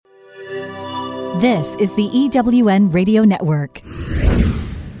This is the EWN Radio Network.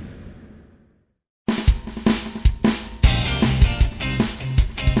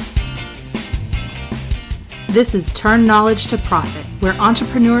 This is Turn Knowledge to Profit, where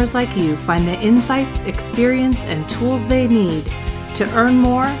entrepreneurs like you find the insights, experience, and tools they need to earn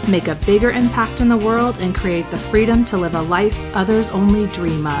more, make a bigger impact in the world, and create the freedom to live a life others only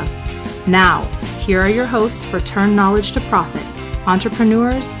dream of. Now, here are your hosts for Turn Knowledge to Profit,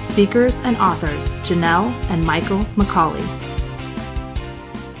 entrepreneurs, speakers, and authors, Janelle and Michael McCauley.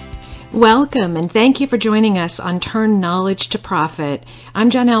 Welcome, and thank you for joining us on Turn Knowledge to Profit.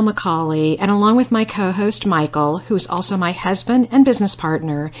 I'm Janelle McCauley, and along with my co-host Michael, who is also my husband and business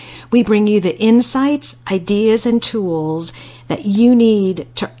partner, we bring you the insights, ideas, and tools that you need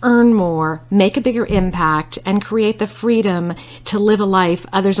to earn more, make a bigger impact, and create the freedom to live a life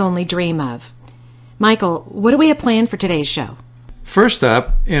others only dream of. Michael, what do we have planned for today's show? First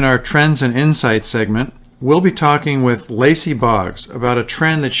up, in our Trends and Insights segment, we'll be talking with Lacy Boggs about a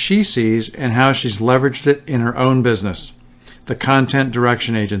trend that she sees and how she's leveraged it in her own business, the Content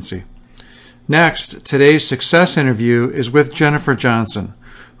Direction Agency. Next, today's success interview is with Jennifer Johnson,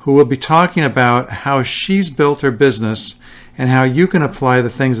 who will be talking about how she's built her business and how you can apply the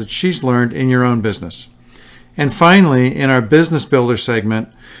things that she's learned in your own business. And finally, in our Business Builder segment,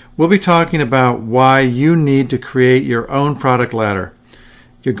 we'll be talking about why you need to create your own product ladder.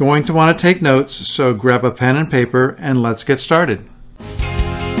 You're going to want to take notes, so grab a pen and paper and let's get started.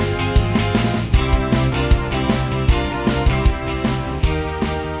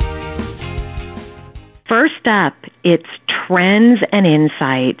 First up, it's Trends and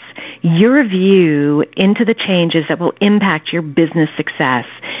Insights, your view into the changes that will impact your business success.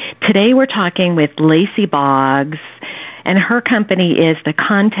 Today we're talking with Lacy Boggs, and her company is the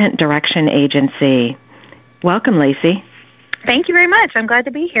Content Direction Agency. Welcome, Lacy. Thank you very much. I'm glad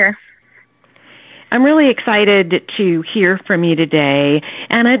to be here. I'm really excited to hear from you today,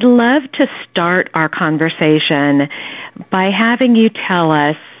 and I'd love to start our conversation by having you tell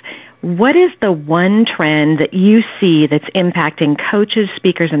us, what is the one trend that you see that's impacting coaches,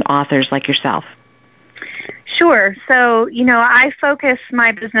 speakers, and authors like yourself? Sure. So, I focus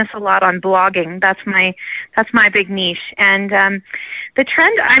my business a lot on blogging. That's my big niche. And the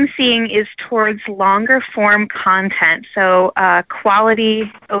trend I'm seeing is towards longer form content, so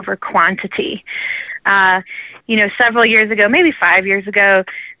quality over quantity. Several years ago, maybe 5 years ago,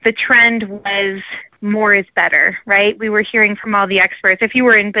 the trend was more is better, right? We were hearing from all the experts. If you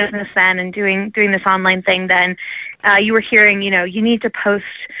were in business then and doing this online thing then, you were hearing, you need to post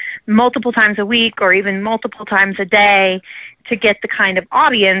multiple times a week or even multiple times a day to get the kind of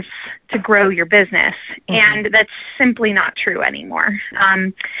audience to grow your business. Mm-hmm. And that's simply not true anymore.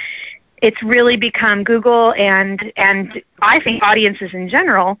 It's really become Google and I think audiences in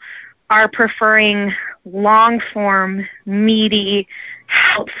general are preferring long-form, meaty,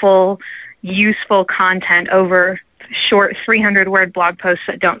 helpful, useful content over short 300-word blog posts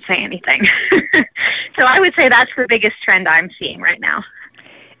that don't say anything. So I would say that's the biggest trend I'm seeing right now.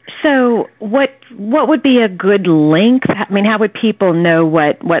 So what would be a good length? I mean, how would people know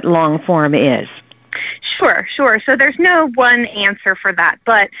what long form is? Sure. So there's no one answer for that,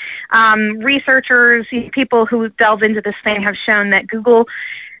 but researchers, people who delve into this thing have shown that Google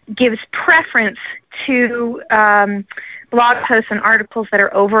gives preference to blog posts and articles that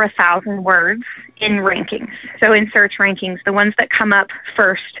are over 1,000 words in rankings. So in search rankings, the ones that come up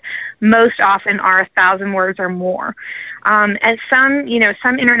first most often are 1,000 words or more. And some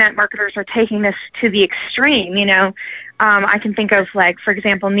internet marketers are taking this to the extreme. I can think of, for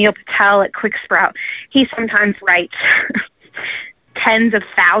example, Neil Patel at QuickSprout. He sometimes writes tens of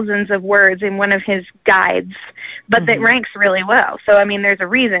thousands of words in one of his guides, but that ranks really well. So, there's a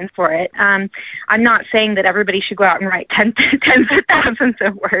reason for it. I'm not saying that everybody should go out and write tens of thousands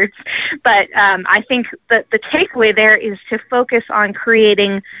of words, but I think that the takeaway there is to focus on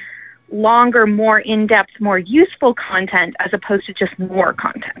creating longer, more in-depth, more useful content as opposed to just more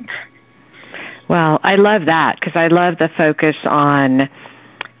content. Well, I love that because I love the focus on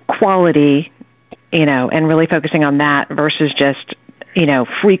quality, and really focusing on that versus just,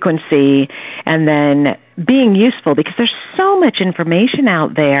 frequency, and then being useful, because there's so much information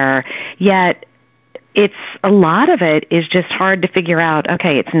out there, yet a lot of it is just hard to figure out,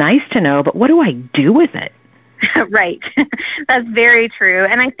 okay, it's nice to know, but what do I do with it? Right. That's very true.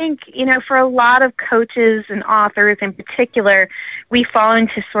 And I think, for a lot of coaches and authors in particular, we fall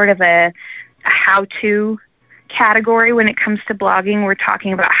into sort of a how-to category when it comes to blogging. We're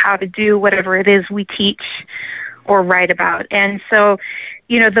talking about how to do whatever it is we teach or write about. And so,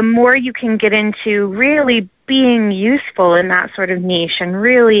 the more you can get into really being useful in that sort of niche and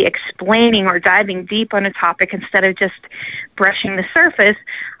really explaining or diving deep on a topic instead of just brushing the surface,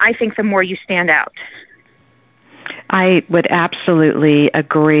 I think the more you stand out. I would absolutely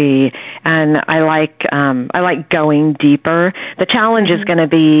agree, and I like going deeper. The challenge is going to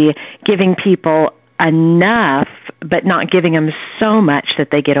be giving people enough, but not giving them so much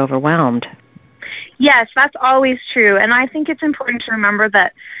that they get overwhelmed. Yes, that's always true, and I think it's important to remember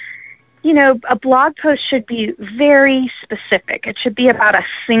that a blog post should be very specific. It should be about a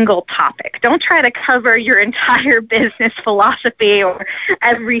single topic. Don't try to cover your entire business philosophy or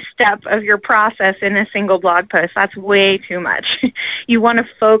every step of your process in a single blog post. That's way too much. You want to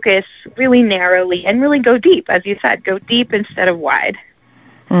focus really narrowly and really go deep. As you said, go deep instead of wide.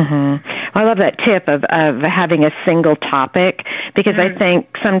 Mm-hmm. I love that tip of having a single topic, because I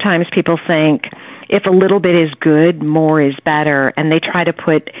think sometimes people think if a little bit is good, more is better, and they try to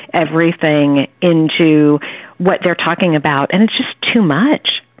put everything into what they're talking about, and it's just too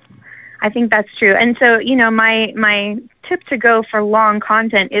much. I think that's true. And so, my tip to go for long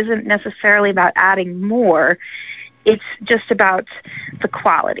content isn't necessarily about adding more. It's just about the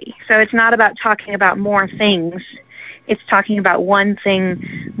quality. So it's not about talking about more things. It's talking about one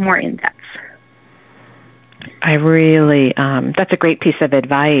thing more in depth. I really, that's a great piece of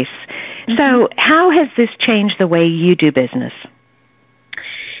advice. So how has this changed the way you do business?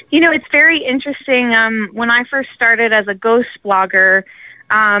 It's very interesting. When I first started as a ghost blogger,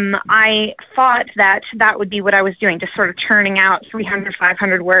 I thought that would be what I was doing, just sort of churning out 300,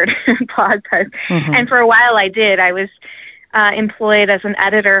 500-word blog posts. And for a while I did. I was employed as an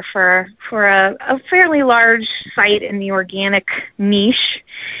editor for a fairly large site in the organic niche.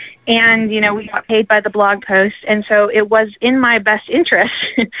 And, we got paid by the blog post. And so it was in my best interest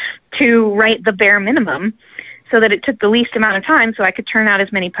to write the bare minimum so that it took the least amount of time so I could turn out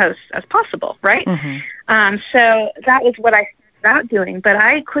as many posts as possible, right? So that was what I started out doing. But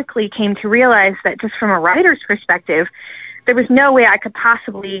I quickly came to realize that just from a writer's perspective, there was no way I could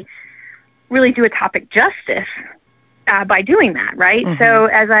possibly really do a topic justice by doing that, right? So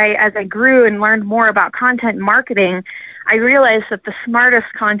as I grew and learned more about content marketing, I realized that the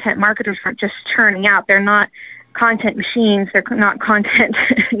smartest content marketers aren't just churning out. They're not content machines. They're not content,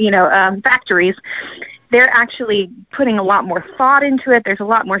 factories. They're actually putting a lot more thought into it. There's a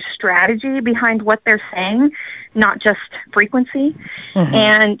lot more strategy behind what they're saying, not just frequency.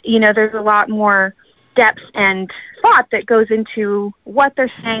 And, there's a lot more depth and thought that goes into what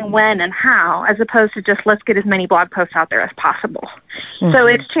they're saying, when, and how, as opposed to just let's get as many blog posts out there as possible. So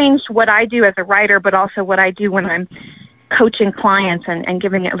it's changed what I do as a writer, but also what I do when I'm coaching clients and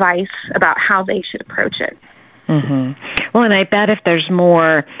giving advice about how they should approach it. Well, and I bet if there's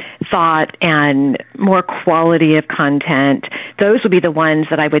more thought and more quality of content, those would be the ones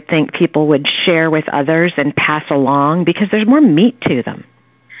that I would think people would share with others and pass along, because there's more meat to them.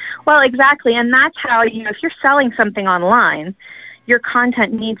 Well, exactly, and that's how, if you're selling something online, your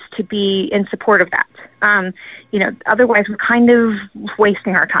content needs to be in support of that. Otherwise we're kind of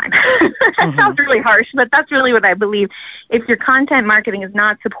wasting our time. That sounds really harsh, but that's really what I believe. If your content marketing is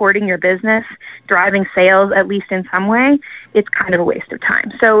not supporting your business, driving sales, at least in some way, it's kind of a waste of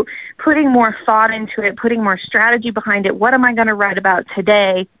time. So putting more thought into it, putting more strategy behind it, what am I going to write about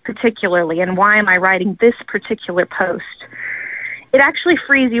today particularly, and why am I writing this particular post? It actually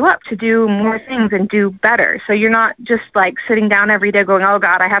frees you up to do more things and do better. So you're not just like sitting down every day going, oh,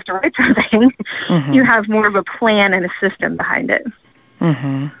 God, I have to write something. You have more of a plan and a system behind it.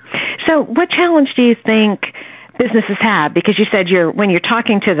 So what challenge do you think businesses have? Because you said when you're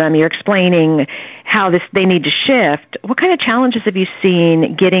talking to them, you're explaining how they need to shift. What kind of challenges have you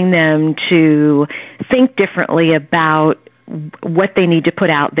seen getting them to think differently about what they need to put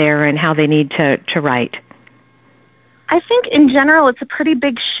out there and how they need to write? I think in general it's a pretty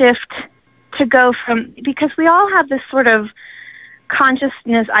big shift to go from, because we all have this sort of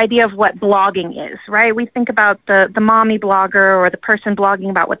consciousness idea of what blogging is, right? We think about the mommy blogger or the person blogging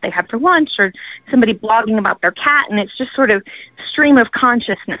about what they had for lunch or somebody blogging about their cat, and it's just sort of stream of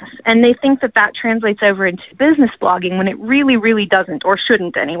consciousness. And they think that translates over into business blogging when it really, really doesn't, or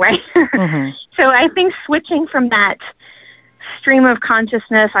shouldn't anyway. So I think switching from that stream of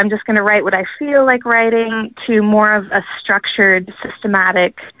consciousness, I'm just going to write what I feel like writing, to more of a structured,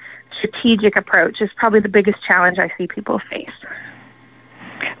 systematic, strategic approach is probably the biggest challenge I see people face.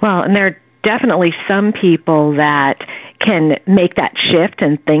 Well, and there are definitely some people that can make that shift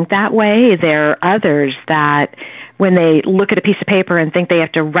and think that way. There are others that when they look at a piece of paper and think they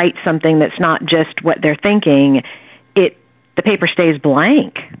have to write something that's not just what they're thinking, the paper stays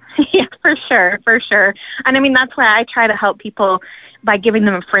blank. Yeah, for sure. And I mean, that's why I try to help people by giving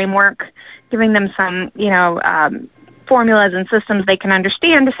them a framework, giving them some, formulas and systems they can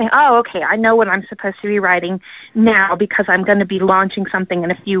understand to say, oh, okay, I know what I'm supposed to be writing now because I'm going to be launching something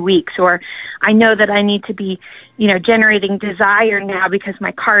in a few weeks, or I know that I need to be, generating desire now because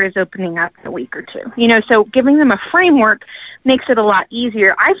my cart is opening up in a week or two. So giving them a framework makes it a lot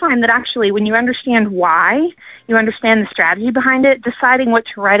easier. I find that actually when you understand why, you understand the strategy behind it, deciding what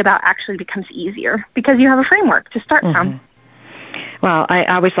to write about actually becomes easier because you have a framework to start from. Well, I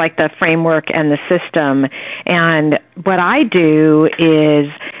always like the framework and the system. And what I do is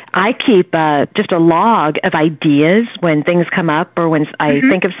I keep just a log of ideas when things come up or when I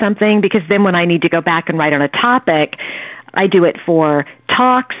think of something, because then when I need to go back and write on a topic, I do it for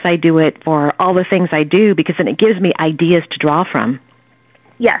talks, I do it for all the things I do, because then it gives me ideas to draw from.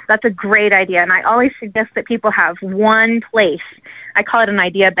 Yes, that's a great idea. And I always suggest that people have one place, I call it an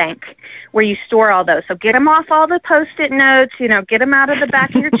idea bank, where you store all those. So get them off all the Post-it notes, get them out of the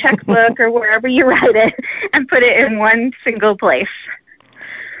back of your checkbook or wherever you write it, and put it in one single place.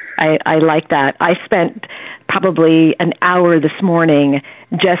 I like that. I spent probably an hour this morning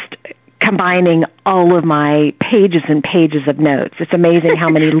just combining all of my pages and pages of notes. It's amazing how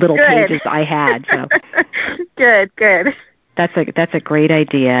many little pages I had. So Good. That's a great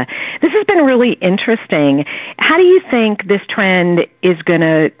idea. This has been really interesting. How do you think this trend is going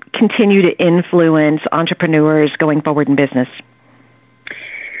to continue to influence entrepreneurs going forward in business?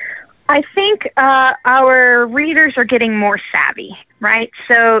 I think our readers are getting more savvy, right?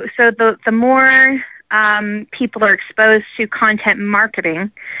 So the more people are exposed to content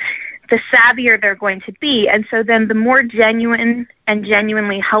marketing, the savvier they're going to be. And so then the more genuine and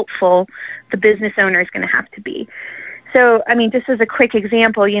genuinely helpful the business owner is going to have to be. So, I mean, just as a quick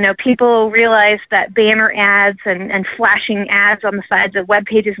example, people realized that banner ads and flashing ads on the sides of web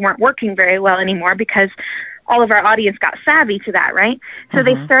pages weren't working very well anymore because all of our audience got savvy to that, right? So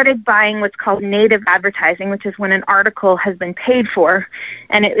they started buying what's called native advertising, which is when an article has been paid for,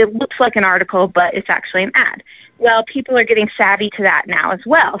 and it looks like an article, but it's actually an ad. Well, people are getting savvy to that now as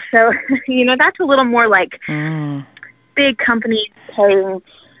well. So, that's a little more like big companies paying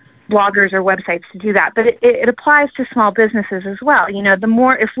bloggers or websites to do that, but it applies to small businesses as well. The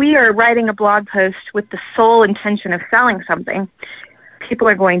more, if we are writing a blog post with the sole intention of selling something, people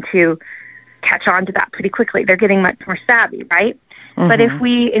are going to catch on to that pretty quickly. They're getting much more savvy, right? But if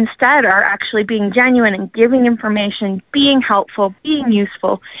we instead are actually being genuine and giving information, being helpful, being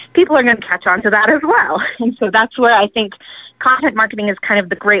useful, people are going to catch on to that as well. And so that's where I think content marketing is kind of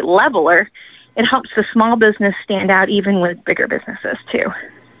the great leveler. It helps the small business stand out even with bigger businesses too.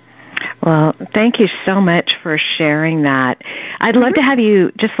 Well, thank you so much for sharing that. I'd love to have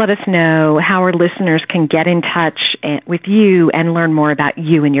you just let us know how our listeners can get in touch with you and learn more about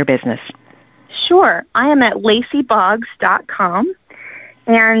you and your business. Sure. I am at lacyboggs.com,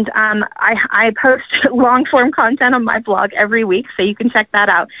 and I post long-form content on my blog every week, so you can check that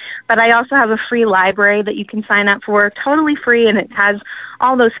out. But I also have a free library that you can sign up for, totally free, and it has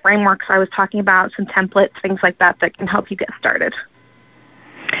all those frameworks I was talking about, some templates, things like that can help you get started.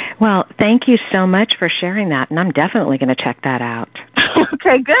 Well, thank you so much for sharing that, and I'm definitely going to check that out.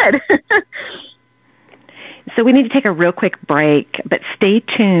 Okay, good. So we need to take a real quick break, but stay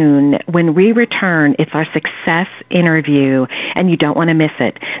tuned. When we return, it's our success interview, and you don't want to miss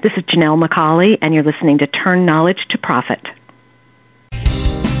it. This is Janelle McCauley, and you're listening to Turn Knowledge to Profit.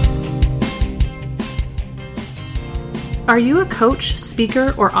 Are you a coach,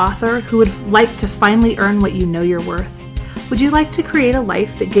 speaker, or author who would like to finally earn what you know you're worth? Would you like to create a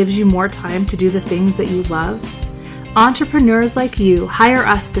life that gives you more time to do the things that you love? Entrepreneurs like you hire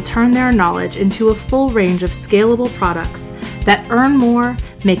us to turn their knowledge into a full range of scalable products that earn more,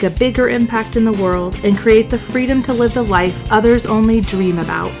 make a bigger impact in the world, and create the freedom to live the life others only dream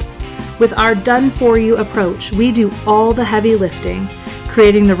about. With our done-for-you approach, we do all the heavy lifting,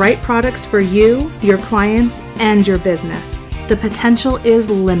 creating the right products for you, your clients, and your business. The potential is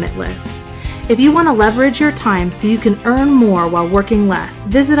limitless. If you want to leverage your time so you can earn more while working less,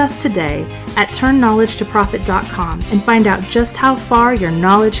 visit us today at turnknowledgetoprofit.com and find out just how far your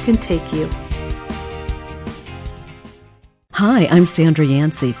knowledge can take you. Hi, I'm Sandra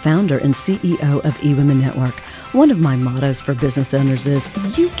Yancey, founder and CEO of eWomen Network. One of my mottos for business owners is,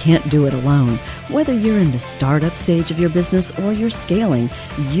 you can't do it alone. Whether you're in the startup stage of your business or you're scaling,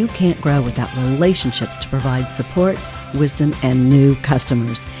 you can't grow without relationships to provide support, wisdom, and new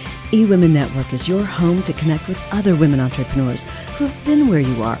customers. eWomen Network is your home to connect with other women entrepreneurs who've been where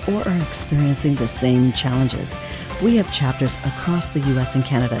you are or are experiencing the same challenges. We have chapters across the U.S. and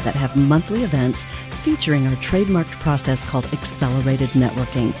Canada that have monthly events featuring our trademarked process called Accelerated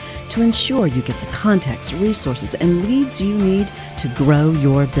Networking to ensure you get the contacts, resources, and leads you need to grow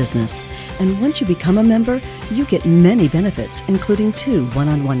your business. And once you become a member, you get many benefits, including 2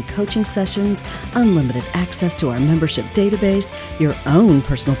 one-on-one coaching sessions, unlimited access to our membership database, your own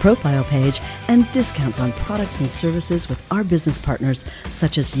personal profile page, and discounts on products and services with our business partners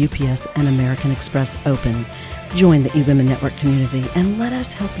such as UPS and American Express Open. Join the eWomen Network community and let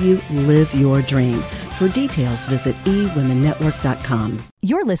us help you live your dream. For details, visit eWomenNetwork.com.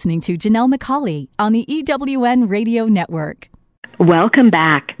 You're listening to Janelle McCauley on the EWN Radio Network. Welcome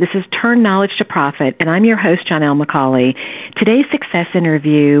back. This is Turn Knowledge to Profit, and I'm your host, Janelle McCauley. Today's success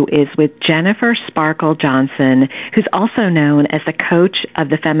interview is with Jennifer Sparkle Johnson, who's also known as the coach of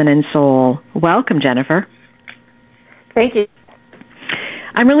the feminine soul. Welcome, Jennifer. Thank you.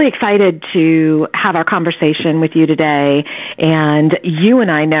 I'm really excited to have our conversation with you today, and you and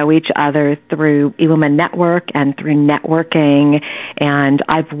I know each other through eWomen Network and through networking, and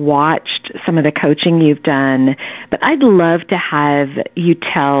I've watched some of the coaching you've done, but I'd love to have you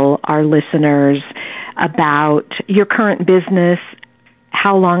tell our listeners about your current business,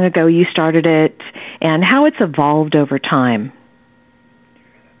 how long ago you started it, and how it's evolved over time.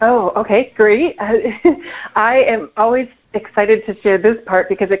 Oh, okay, great. I am always excited to share this part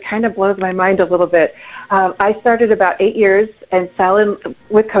because it kind of blows my mind a little bit. I started about 8 years and fell in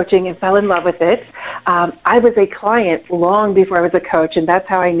with coaching and fell in love with it. I was a client long before I was a coach, and that's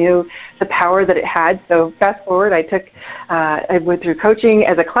how I knew the power that it had. So fast forward, I went through coaching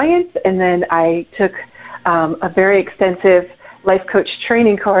as a client, and then I took a very extensive life coach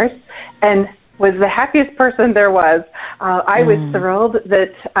training course, and was the happiest person there was. I was thrilled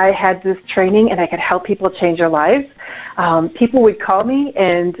that I had this training and I could help people change their lives. People would call me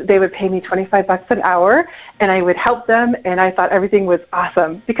and they would pay me $25 an hour, and I would help them, and I thought everything was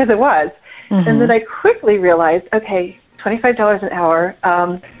awesome because it was. And then I quickly realized, okay, $25 an hour.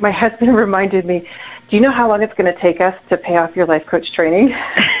 My husband reminded me, do you know how long it's going to take us to pay off your life coach training?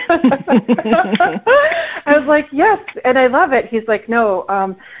 I was like, yes, and I love it. He's like,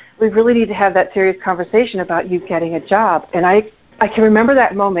 no, we really need to have that serious conversation about you getting a job. And I can remember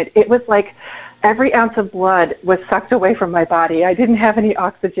that moment. It was like every ounce of blood was sucked away from my body. I didn't have any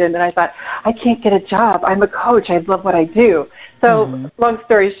oxygen, and I thought, I can't get a job. I'm a coach. I love what I do. So long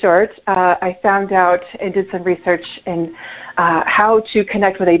story short, I found out and did some research in how to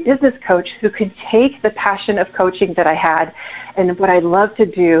connect with a business coach who could take the passion of coaching that I had and what I love to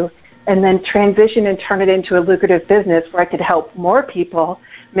do and then transition and turn it into a lucrative business where I could help more people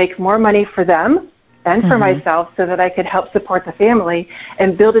make more money for them and for myself so that I could help support the family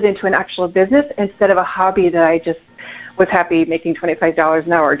and build it into an actual business instead of a hobby that I just was happy making $25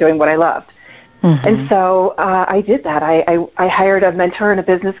 an hour doing what I loved. And so I did that. I hired a mentor and a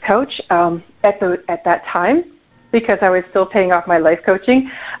business coach at that time because I was still paying off my life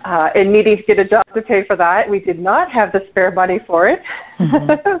coaching and needing to get a job to pay for that. We did not have the spare money for it.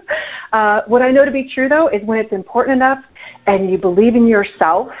 What I know to be true, though, is when it's important enough and you believe in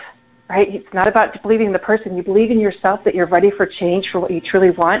yourself, right? It's not about believing in the person. You believe in yourself that you're ready for change for what you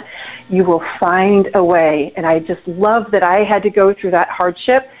truly want. You will find a way. And I just love that I had to go through that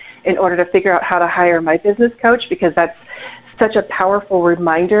hardship in order to figure out how to hire my business coach, because that's such a powerful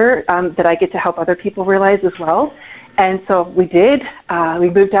reminder that I get to help other people realize as well. And so we did. We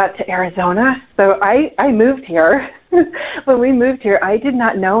moved out to Arizona. So I moved here. When we moved here, I did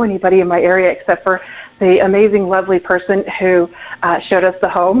not know anybody in my area except for the amazing, lovely person who showed us the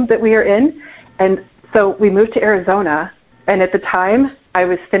home that we are in. And so we moved to Arizona. And at the time, I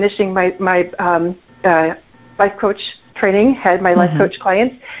was finishing my life coach training, had my life coach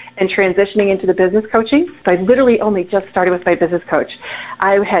clients, and transitioning into the business coaching. So I literally only just started with my business coach.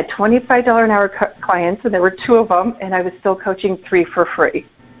 I had $25 an hour clients, and there were 2 of them, and I was still coaching 3 for free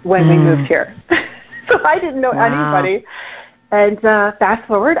when we moved here. So I didn't know anybody. And fast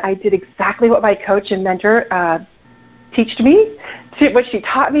forward, I did exactly what my coach and mentor taught me, what she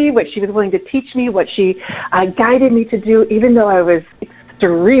taught me, what she was willing to teach me, what she guided me to do, even though I was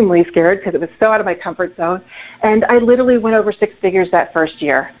extremely scared because it was so out of my comfort zone. And I literally went over 6 figures that first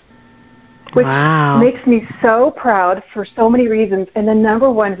year, which makes me so proud for so many reasons. And the number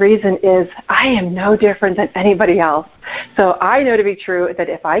one reason is I am no different than anybody else. So I know to be true that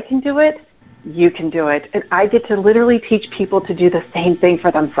if I can do it, you can do it. And I get to literally teach people to do the same thing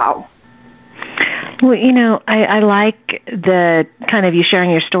for themselves. Well, you know, I like the kind of you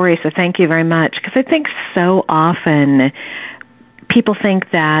sharing your story, so thank you very much, because I think so often people think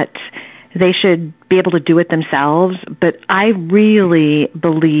that they should be able to do it themselves. But I really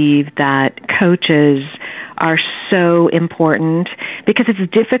believe that coaches are so important because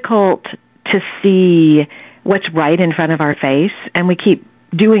it's difficult to see what's right in front of our face, and we keep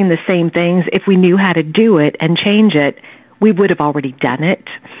doing the same things. If we knew how to do it and change it, we would have already done it.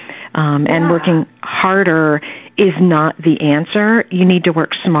 And working harder is not the answer. You need to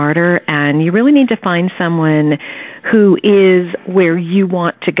work smarter, and you really need to find someone who is where you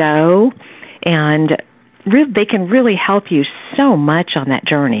want to go, and they can really help you so much on that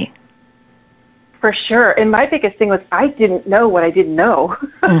journey. For sure. And my biggest thing was I didn't know what I didn't know.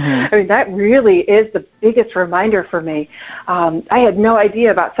 I mean, that really is the biggest reminder for me. I had no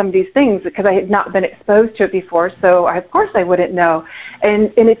idea about some of these things because I had not been exposed to it before, so of course I wouldn't know.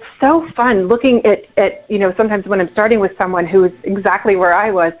 And it's so fun looking at sometimes when I'm starting with someone who is exactly where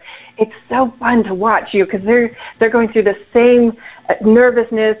I was, it's so fun to watch you because they're going through the same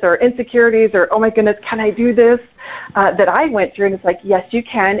nervousness or insecurities or, oh my goodness, can I do this, that I went through. And it's like, yes, you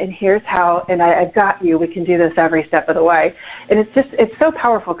can, and here's how, and I've got you. We can do this every step of the way. And it's so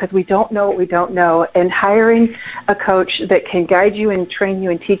powerful because we don't know what we don't know. And hiring a coach that can guide you and train you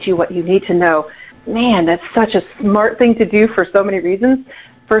and teach you what you need to know, man, that's such a smart thing to do for so many reasons.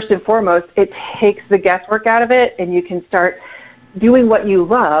 First and foremost, it takes the guesswork out of it, and you can start doing what you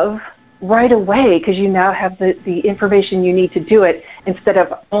love right away because you now have the information you need to do it instead of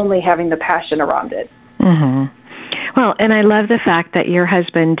only having the passion around it. Mm-hmm. Well, and I love the fact that your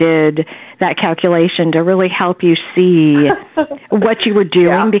husband did that calculation to really help you see what you were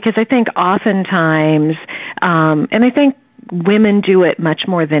doing, because I think oftentimes, and I think women do it much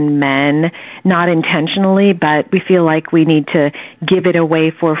more than men, not intentionally, but we feel like we need to give it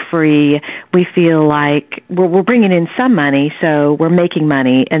away for free. We feel like we're bringing in some money, so we're making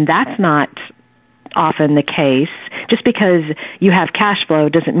money, and that's not often the case. Just because you have cash flow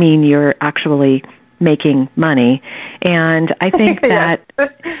doesn't mean you're actually making money. And I think that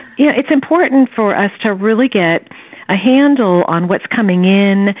it's important for us to really get a handle on what's coming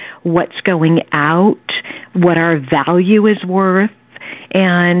in, what's going out, what our value is worth.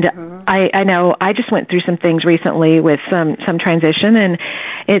 And I know I just went through some things recently with some transition, and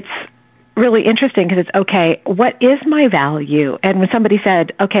it's really interesting because it's, okay, what is my value? And when somebody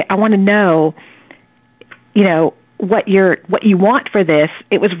said, okay, I want to know, what you want for this,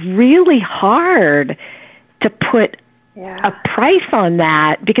 it was really hard to put a price on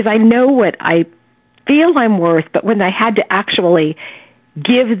that because I know what I feel I'm worth, but when I had to actually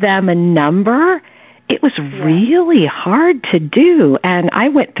give them a number, it was really hard to do. And I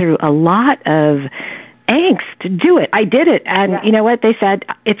went through a lot of angst to do it. I did it, and you know what? They said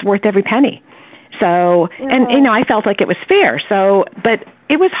it's worth every penny. So, and I felt like it was fair. So, but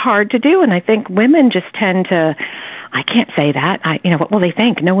it was hard to do, and I think women just tend to, I can't say that. What will they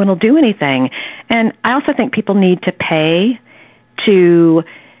think? No one will do anything. And I also think people need to pay to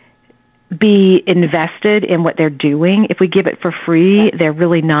be invested in what they're doing. If we give it for free, they're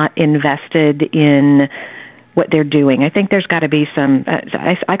really not invested in what they're doing. I think there's got to be some,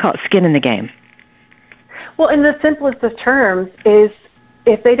 I call it skin in the game. Well, in the simplest of terms is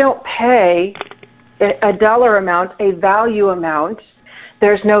if they don't pay a dollar amount, a value amount,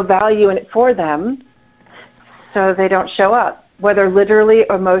 there's no value in it for them, so they don't show up, whether literally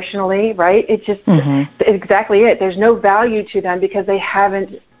or emotionally, right? It's just exactly it. There's no value to them because they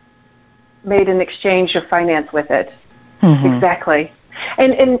haven't made an exchange of finance with it. Exactly.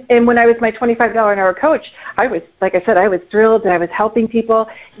 And when I was my $25 an hour coach, I was, like I said, I was thrilled and I was helping people,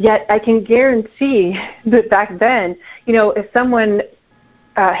 yet I can guarantee that back then, if someone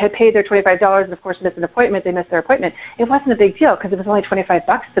had paid their $25 and, of course, missed an appointment, they missed their appointment, it wasn't a big deal because it was only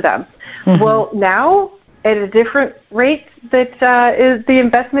 $25 to them. Well, now, at a different rate that is the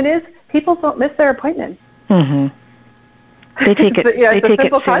investment is, people don't miss their appointments. They take it, they take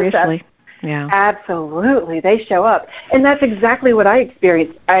it seriously. Concept. Yeah. Absolutely. They show up. And that's exactly what I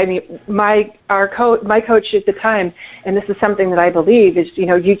experienced. I mean, my coach at the time, and this is something that I believe, is,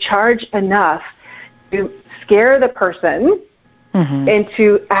 you charge enough to scare the person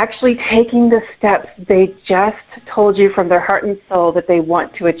into actually taking the steps they just told you from their heart and soul that they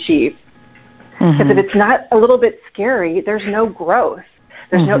want to achieve. Because if it's not a little bit scary, there's no growth.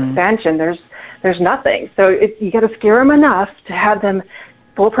 There's no expansion. There's nothing. So you got to scare them enough to have them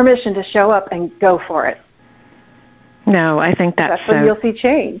full permission to show up and go for it. No, I think that's when you'll see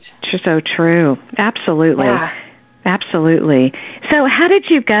change. So true. Absolutely. Yeah. Absolutely. So how did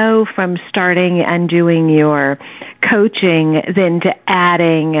you go from starting and doing your coaching then to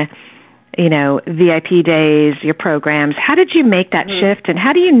adding, VIP days, your programs? How did you make that shift, and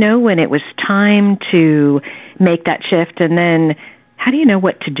how do you know when it was time to make that shift, and then how do you know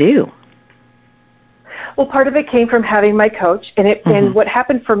what to do? Well, part of it came from having my coach, and what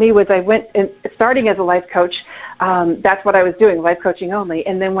happened for me was I went starting as a life coach. That's what I was doing, life coaching only.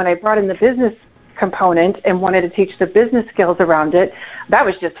 And then when I brought in the business component and wanted to teach the business skills around it, that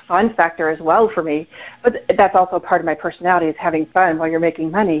was just fun factor as well for me. But that's also part of my personality, is having fun while you're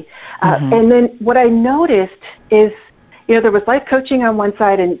making money. And then what I noticed is, there was life coaching on one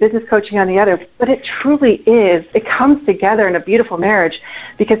side and business coaching on the other, but it truly is. It comes together in a beautiful marriage,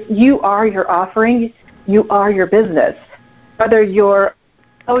 because you are your offering, you are your business. Whether you're a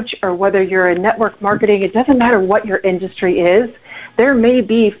coach or whether you're in network marketing, it doesn't matter what your industry is. There may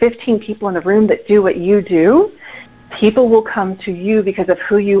be 15 people in the room that do what you do. People will come to you because of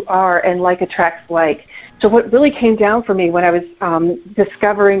who you are, and like attracts like. So what really came down for me when I was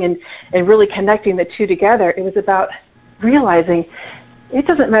discovering and really connecting the two together, it was about realizing it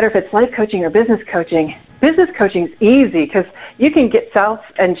doesn't matter if it's life coaching or business coaching. Business coaching is easy because you can get self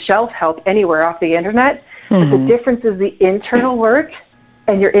and shelf help anywhere off the internet. But the difference is the internal work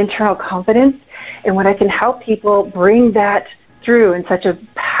and your internal confidence. And when I can help people bring that through in such a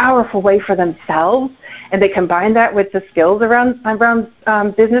powerful way for themselves, and they combine that with the skills around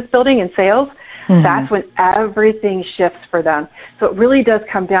business building and sales, that's when everything shifts for them. So it really does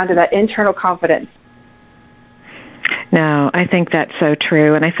come down to that internal confidence. No, I think that's so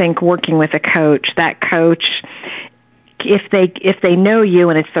true. And I think working with a coach, that coach, if they know you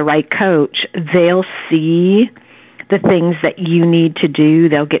and it's the right coach, they'll see the things that you need to do.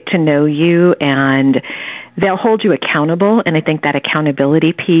 They'll get to know you, and they'll hold you accountable. And I think that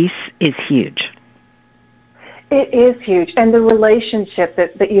accountability piece is huge. It is huge. And the relationship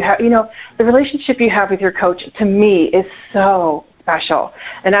that you have, the relationship you have with your coach, to me, is so special.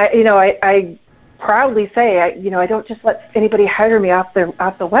 And I proudly say, I don't just let anybody hire me off the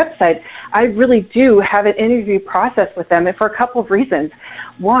website. I really do have an interview process with them, and for a couple of reasons.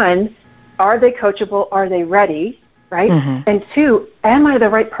 One, are they coachable? Are they ready? Right? And two, am I the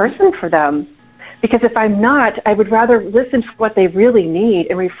right person for them? Because if I'm not, I would rather listen to what they really need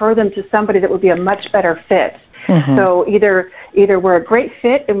and refer them to somebody that would be a much better fit. So either we're a great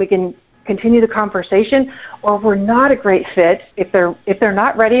fit and we can continue the conversation, or we're not a great fit. If they're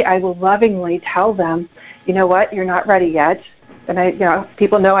not ready, I will lovingly tell them, you know what, you're not ready yet. And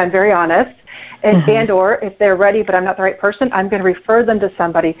people know I'm very honest. And or if they're ready but I'm not the right person, I'm going to refer them to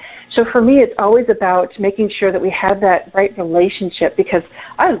somebody. So for me, it's always about making sure that we have that right relationship, because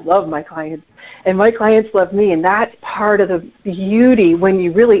I love my clients and my clients love me, and that's part of the beauty when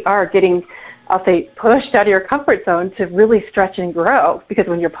you really are getting, I'll say, pushed out of your comfort zone to really stretch and grow, because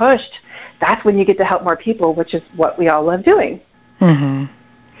when you're pushed, that's when you get to help more people, which is what we all love doing.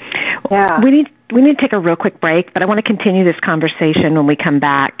 Yeah. We need to take a real quick break, but I want to continue this conversation when we come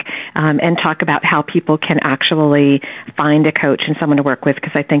back and talk about how people can actually find a coach and someone to work with,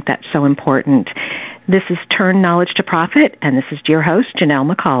 because I think that's so important. This is Turn Knowledge to Profit, and this is your host,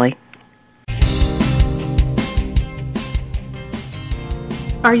 Janelle McCauley.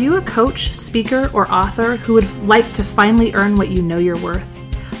 Are you a coach, speaker, or author who would like to finally earn what you know you're worth?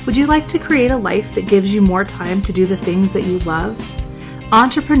 Would you like to create a life that gives you more time to do the things that you love?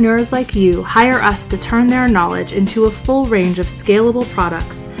 Entrepreneurs like you hire us to turn their knowledge into a full range of scalable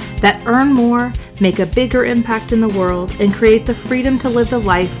products that earn more, make a bigger impact in the world, and create the freedom to live the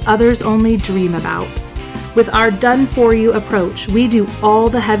life others only dream about. With our done-for-you approach, we do all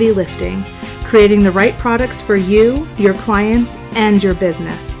the heavy lifting, creating the right products for you, your clients, and your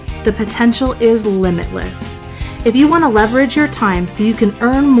business. The potential is limitless. If you want to leverage your time so you can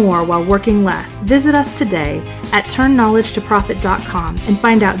earn more while working less, visit us today at turnknowledgetoprofit.com and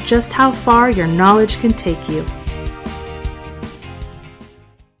find out just how far your knowledge can take you.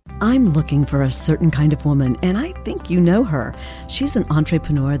 I'm looking for a certain kind of woman, and I think you know her. She's an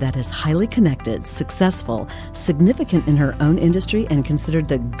entrepreneur that is highly connected, successful, significant in her own industry, and considered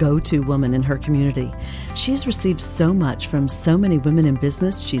the go-to woman in her community. She's received so much from so many women in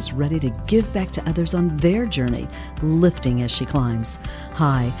business, she's ready to give back to others on their journey, lifting as she climbs.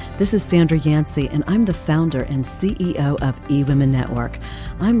 Hi, this is Sandra Yancey, and I'm the founder and CEO of eWomen Network.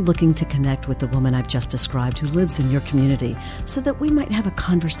 I'm looking to connect with the woman I've just described who lives in your community so that we might have a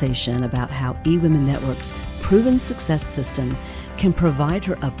conversation about how eWomen Network's proven success system can provide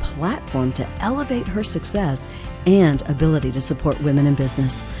her a platform to elevate her success and ability to support women in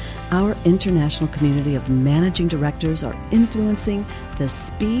business. Our international community of managing directors are influencing the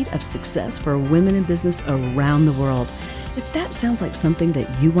speed of success for women in business around the world. If that sounds like something that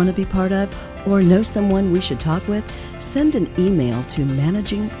you want to be part of or know someone we should talk with, send an email to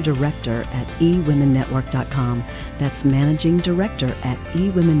managingdirector@ewomennetwork.com. That's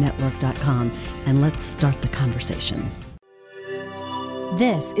managingdirector@ewomennetwork.com, and let's start the conversation.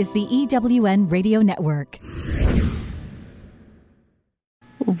 This is the EWN Radio Network.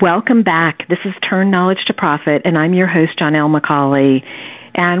 Welcome back. This is Turn Knowledge to Profit, and I'm your host, Janelle McCauley.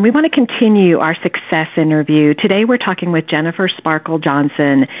 And we want to continue our success interview. Today we're talking with Jennifer Sparkle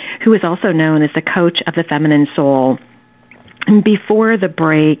Johnson, who is also known as the coach of the feminine soul. And before the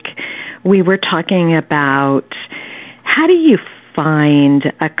break, we were talking about how do you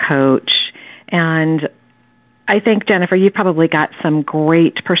find a coach? And I think, Jennifer, you probably got some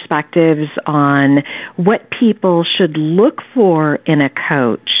great perspectives on what people should look for in a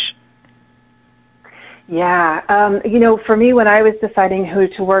coach. Yeah. For me, when I was deciding who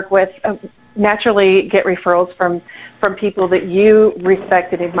to work with, naturally get referrals from people that you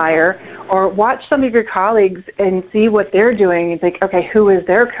respect and admire, or watch some of your colleagues and see what they're doing and think, okay, who is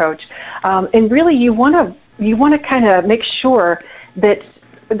their coach? And really, you want to kind of make sure that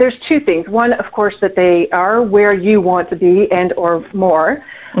there's two things. One, of course, that they are where you want to be and or more.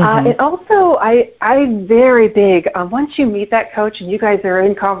 And also, I'm very big on once you meet that coach and you guys are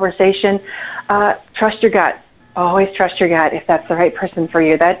in conversation, trust your gut. Always trust your gut if that's the right person for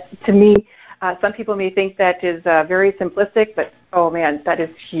you. That, to me, some people may think that is very simplistic, but oh man, that is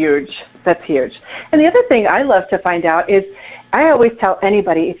huge. That's huge. And the other thing I love to find out is, I always tell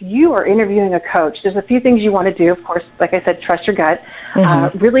anybody, if you are interviewing a coach, there's a few things you want to do. Of course, like I said, trust your gut.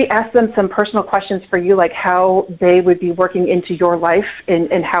 Really ask them some personal questions for you, like how they would be working into your life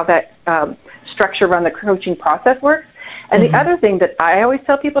and how that structure around the coaching process works. And the other thing that I always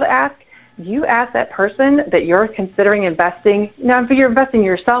tell people to ask, you ask that person that you're considering investing. Now, if you're investing in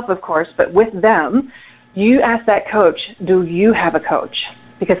yourself, of course, but with them, you ask that coach, do you have a coach?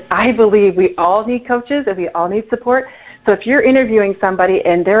 Because I believe we all need coaches and we all need support. So if you're interviewing somebody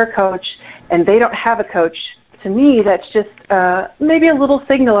and they're a coach and they don't have a coach, to me, that's just maybe a little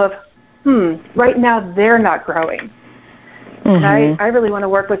signal of, right now they're not growing. And I really want to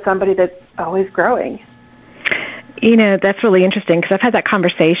work with somebody that's always growing. You know, that's really interesting because I've had that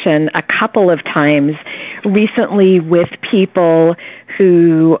conversation a couple of times recently with people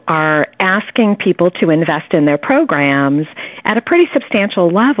who are asking people to invest in their programs at a pretty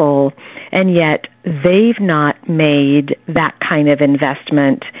substantial level, and yet they've not made that kind of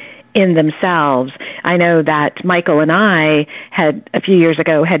investment in themselves. I know that Michael and I had, a few years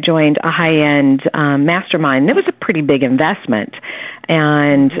ago, had joined a high-end mastermind. It was a pretty big investment,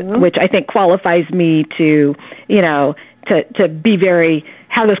 and which I think qualifies me to, to be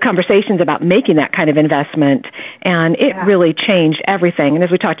have those conversations about making that kind of investment, and it really changed everything. And as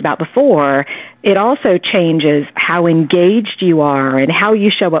we talked about before, it also changes how engaged you are and how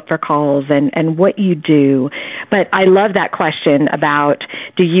you show up for calls and what you do. But I love that question about,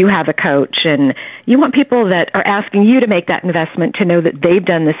 do you have a coach? And you want people that are asking you to make that investment to know that they've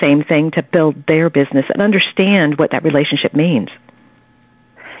done the same thing to build their business and understand what that relationship means.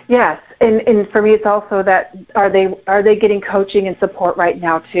 Yes, and for me, it's also that are they getting coaching and support right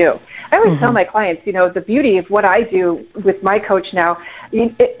now too? I always tell my clients, the beauty of what I do with my coach now,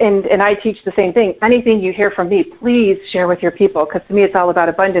 and I teach the same thing. Anything you hear from me, please share with your people, because to me, it's all about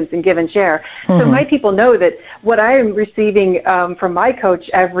abundance and give and share. So my people know that what I am receiving from my coach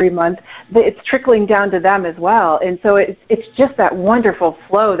every month, it's trickling down to them as well, and so it's just that wonderful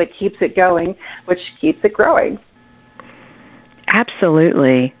flow that keeps it going, which keeps it growing.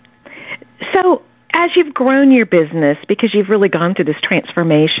 Absolutely. So as you've grown your business, because you've really gone through this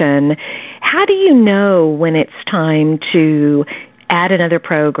transformation, how do you know when it's time to add another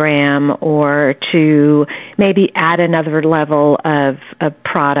program or to maybe add another level of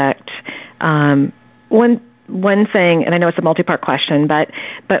product? One thing, and I know it's a multi-part question, but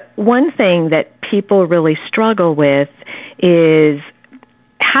one thing that people really struggle with is,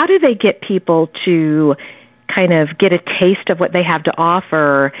 how do they get people to kind of get a taste of what they have to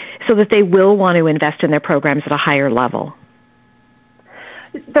offer so that they will want to invest in their programs at a higher level?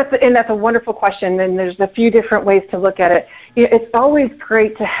 That's a wonderful question, and there's a few different ways to look at it. It's always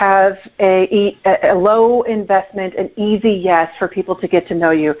great to have a low investment and easy yes for people to get to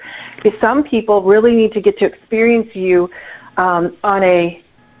know you. If some people really need to get to experience you on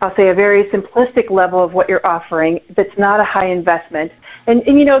I'll say a very simplistic level of what you're offering that's not a high investment. And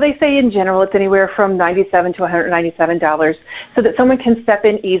they say in general it's anywhere from $97 to $197, so that someone can step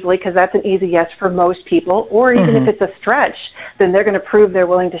in easily, because that's an easy yes for most people. Or even if it's a stretch, then they're going to prove they're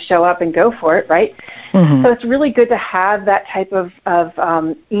willing to show up and go for it, right? So it's really good to have that type of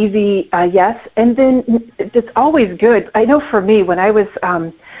easy yes. And then it's always good. I know for me, when I was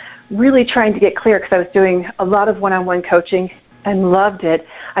really trying to get clear, because I was doing a lot of one-on-one coaching, and loved it,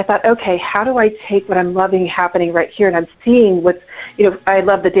 I thought, okay, how do I take what I'm loving happening right here, and I'm seeing what's, I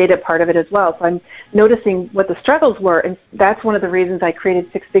love the data part of it as well, so I'm noticing what the struggles were, and that's one of the reasons I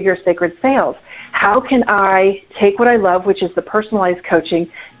created Six-Figure Sacred Sales. How can I take what I love, which is the personalized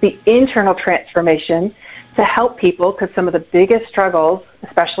coaching, the internal transformation, to help people, because some of the biggest struggles,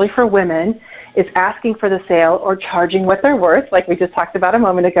 especially for women, is asking for the sale or charging what they're worth, like we just talked about a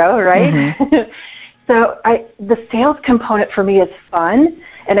moment ago, right? Mm-hmm. So the sales component for me is fun,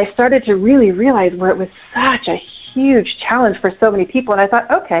 and I started to really realize where it was such a huge challenge for so many people, and I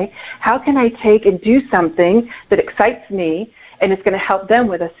thought, okay, how can I take and do something that excites me and it's going to help them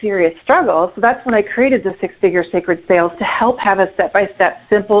with a serious struggle? So that's when I created the Six-Figure Sacred Sales, to help have a step-by-step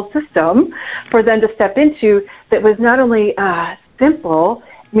simple system for them to step into that was not only simple,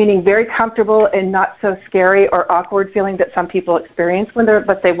 meaning very comfortable and not so scary or awkward feeling that some people experience when they're,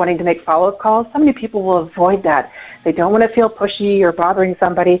 let's say, wanting to make follow-up calls. So many people will avoid that. They don't want to feel pushy or bothering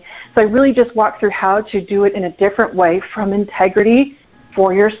somebody. So I really just walk through how to do it in a different way, from integrity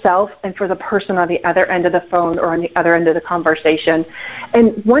for yourself and for the person on the other end of the phone or on the other end of the conversation.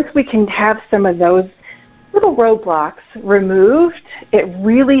 And once we can have some of those little roadblocks removed, it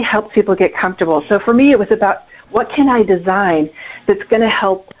really helps people get comfortable. So for me, it was about, what can I design that's going to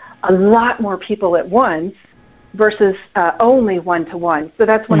help a lot more people at once versus only one-to-one? So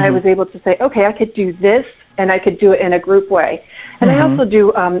that's when I was able to say, okay, I could do this, and I could do it in a group way. And I also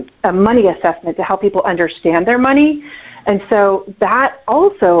do a money assessment to help people understand their money. And so that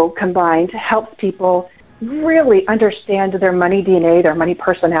also combined helps people really understand their money DNA, their money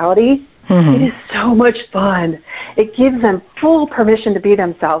personality. It is so much fun. It gives them full permission to be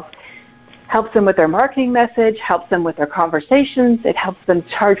themselves. Helps them with their marketing message, helps them with their conversations, it helps them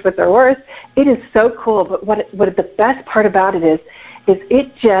charge what they're worth. It is so cool, but what the best part about it is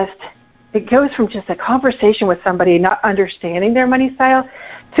it goes from just a conversation with somebody not understanding their money style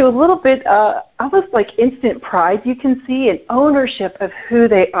to a little bit almost like instant pride you can see, and ownership of who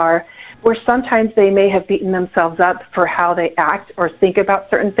they are, where sometimes they may have beaten themselves up for how they act or think about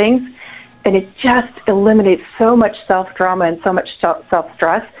certain things, and it just eliminates so much self-drama and so much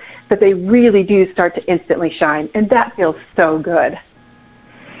self-stress that they really do start to instantly shine, and that feels so good.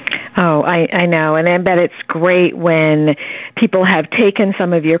 Oh, I know, and I bet it's great when people have taken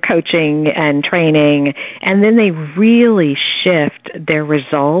some of your coaching and training, and then they really shift their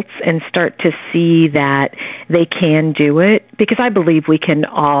results and start to see that they can do it, because I believe we can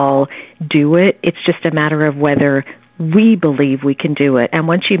all do it. It's just a matter of whether we believe we can do it. And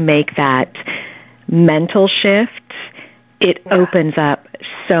once you make that mental shift, it opens up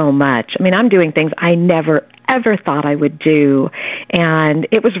so much. I mean, I'm doing things I never, ever thought I would do, and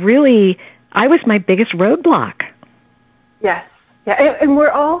it was really, I was my biggest roadblock. Yes. Yeah, and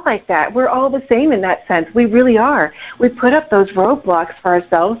we're all like that. We're all the same in that sense. We really are. We put up those roadblocks for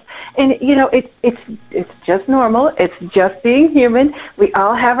ourselves, and it's just normal. It's just being human. We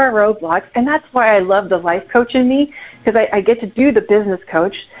all have our roadblocks, and that's why I love the life coach in me, because I get to do the business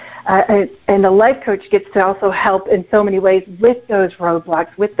coach, and the life coach gets to also help in so many ways with those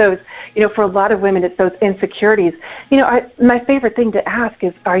roadblocks, with those, for a lot of women, it's those insecurities. My favorite thing to ask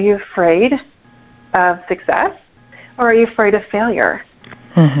is, are you afraid of success? Or are you afraid of failure?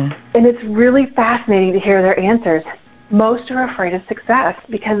 And it's really fascinating to hear their answers. Most are afraid of success,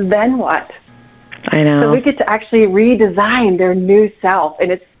 because then what? I know. So we get to actually redesign their new self,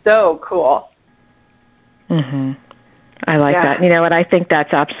 and it's so cool. I like that. You know what? I think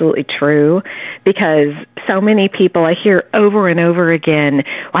that's absolutely true, because so many people I hear over and over again,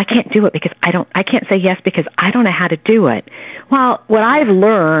 well, I can't do it because I can't say yes because I don't know how to do it. Well, what I've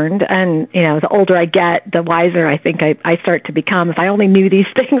learned, and the older I get, the wiser I think I start to become. If I only knew these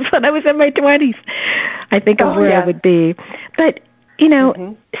things when I was in my 20s, I think of where I would be. But,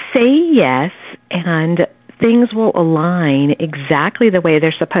 say yes, and things will align exactly the way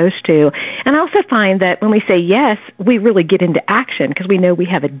they're supposed to. And I also find that when we say yes, we really get into action because we know we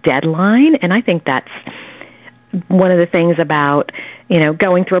have a deadline. And I think that's one of the things about,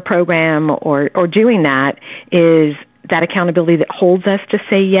 going through a program or doing that is that accountability that holds us to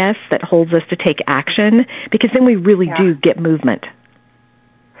say yes, that holds us to take action, because then we really do get movement.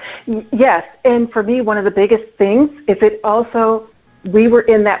 Yes. And for me, one of the biggest things is we were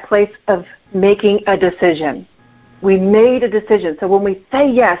in that place of making a decision. We made a decision. So when we say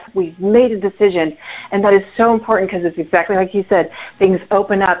yes, we've made a decision. And that is so important because it's exactly like you said, things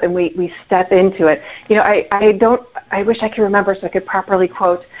open up and we step into it. You know, I wish I could remember so I could properly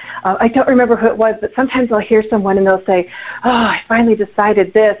quote. I don't remember who it was, but sometimes I'll hear someone and they'll say, oh, I finally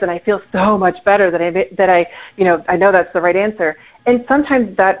decided this and I feel so much better that I know that's the right answer. And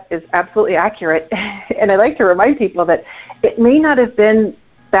sometimes that is absolutely accurate. And I like to remind people that it may not have been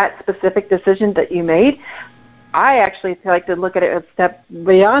that specific decision that you made. I actually like to look at it a step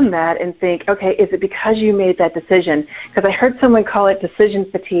beyond that and think, okay, is it because you made that decision? Because I heard someone call it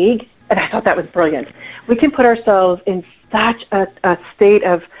decision fatigue, and I thought that was brilliant. We can put ourselves in such a state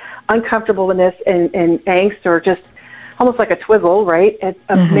of uncomfortableness and angst, or just almost like a twizzle, right,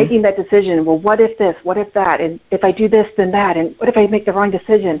 of making that decision. Well, what if this? What if that? And if I do this, then that? And what if I make the wrong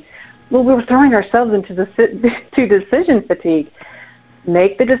decision? Well, we're throwing ourselves into decision fatigue.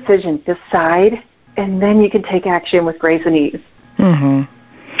 Make the decision. Decide. And then you can take action with grace and ease. Well,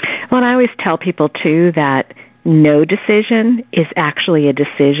 and I always tell people, too, that no decision is actually a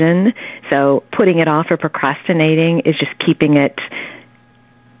decision. So putting it off or procrastinating is just keeping it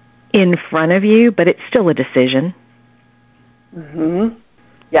in front of you, but it's still a decision.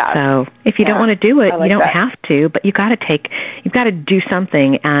 Yeah. So if you don't want to do it, you don't have to, but you've got to do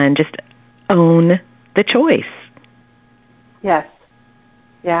something and just own the choice. Yes.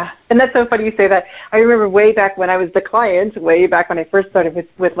 Yeah, and that's so funny you say that. I remember way back when I was the client, way back when I first started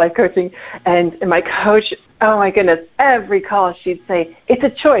with life coaching, and my coach, oh my goodness, every call she'd say, it's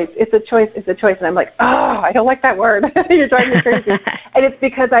a choice, it's a choice, it's a choice. And I'm like, oh, I don't like that word. You're driving me crazy. And it's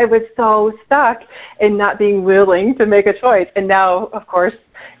because I was so stuck in not being willing to make a choice. And now, of course,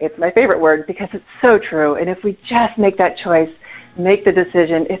 it's my favorite word because it's so true. And if we just make that choice, make the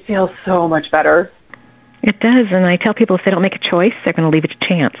decision, it feels so much better. It does, and I tell people if they don't make a choice, they're going to leave it to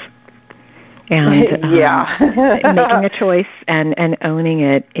chance. And making a choice and owning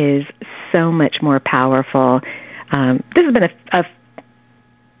it is so much more powerful. This has been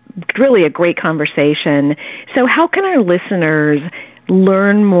really a great conversation. So how can our listeners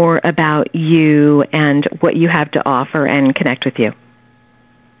learn more about you and what you have to offer and connect with you?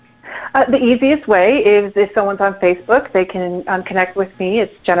 The easiest way is if someone's on Facebook, they can connect with me.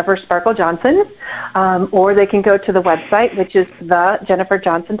 It's Jennifer Sparkle Johnson, or they can go to the website, which is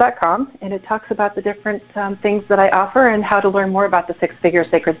thejenniferjohnson.com, and it talks about the different things that I offer and how to learn more about the six-figure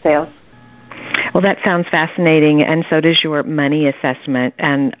sacred sales. Well, that sounds fascinating, and so does your money assessment.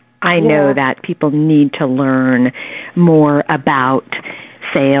 And I know that people need to learn more about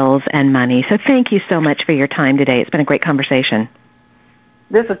sales and money. So thank you so much for your time today. It's been a great conversation.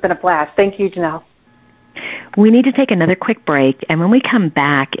 This has been a blast. Thank you, Janelle. We need to take another quick break, and when we come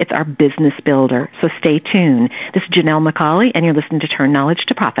back, it's our business builder. So stay tuned. This is Janelle McCauley, and you're listening to Turn Knowledge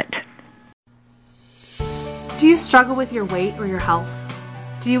to Profit. Do you struggle with your weight or your health?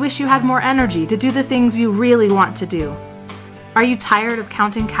 Do you wish you had more energy to do the things you really want to do? Are you tired of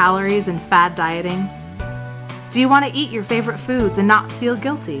counting calories and fad dieting? Do you want to eat your favorite foods and not feel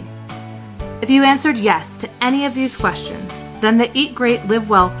guilty? If you answered yes to any of these questions, then the Eat Great, Live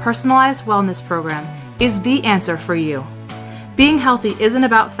Well personalized wellness program is the answer for you. Being healthy isn't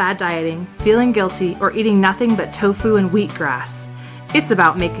about fad dieting, feeling guilty, or eating nothing but tofu and wheatgrass. It's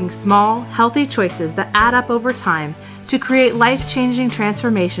about making small, healthy choices that add up over time to create life-changing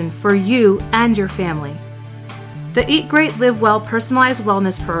transformation for you and your family. The Eat Great, Live Well personalized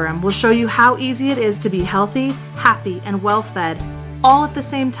wellness program will show you how easy it is to be healthy, happy, and well-fed all at the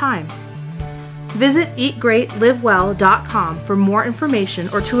same time. Visit eatgreatlivewell.com for more information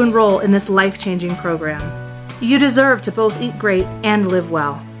or to enroll in this life-changing program. You deserve to both eat great and live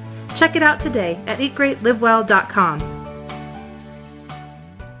well. Check it out today at eatgreatlivewell.com.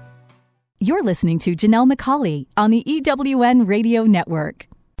 You're listening to Janelle McCauley on the EWN Radio Network.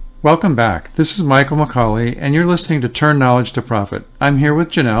 Welcome back. This is Michael McCauley, and you're listening to Turn Knowledge to Profit. I'm here with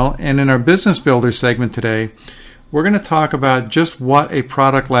Janelle, and in our Business Builder segment today, we're going to talk about just what a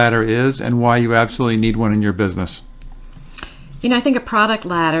product ladder is and why you absolutely need one in your business. You know, I think a product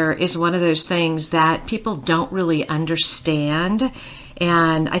ladder is one of those things that people don't really understand.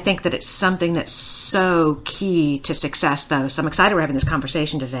 And I think that it's something that's so key to success, though. So I'm excited we're having this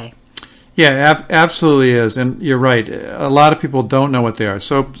conversation today. Yeah, absolutely is. And you're right. A lot of people don't know what they are.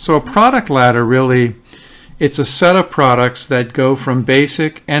 So a product ladder really, it's a set of products that go from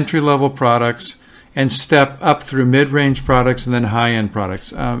basic entry-level products and step up through mid-range products and then high-end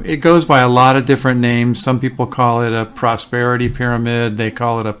products. It goes by a lot of different names. Some people call it a prosperity pyramid. They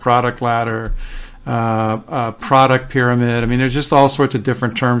call it a product ladder, a product pyramid. I mean, there's just all sorts of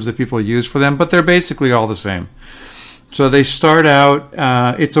different terms that people use for them, but they're basically all the same. So they start out,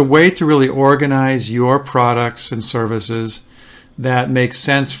 it's a way to really organize your products and services that make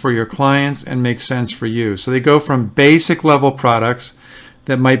sense for your clients and make sense for you. So they go from basic level products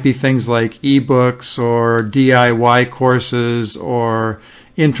that might be things like ebooks or DIY courses or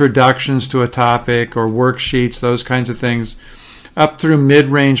introductions to a topic or worksheets, those kinds of things, up through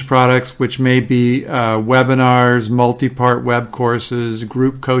mid-range products, which may be webinars, multi-part web courses,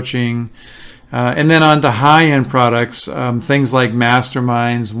 group coaching, and then on to high-end products, things like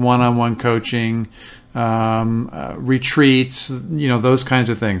masterminds, one-on-one coaching, retreats, those kinds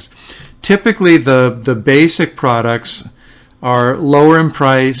of things. Typically, the basic products are lower in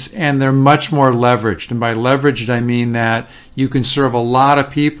price and they're much more leveraged. And by leveraged, I mean that you can serve a lot of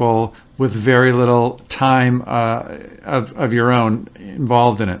people with very little time of your own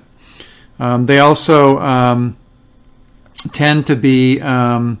involved in it. They also tend to be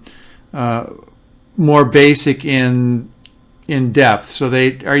more basic in depth. So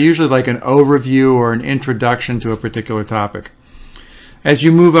they are usually like an overview or an introduction to a particular topic. As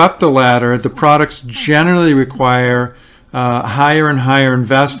you move up the ladder, the products generally require higher and higher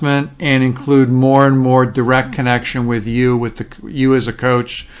investment and include more and more direct connection with you as a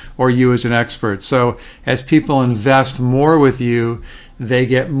coach or you as an expert. So as people invest more with you, they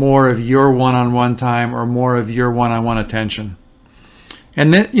get more of your one-on-one time or more of your one-on-one attention.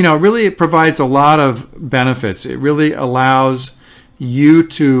 And then, really it provides a lot of benefits. It really allows you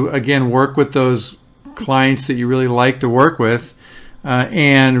to, again, work with those clients that you really like to work with,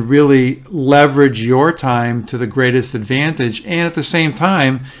 and really leverage your time to the greatest advantage. And at the same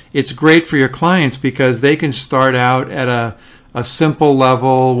time, it's great for your clients because they can start out at a simple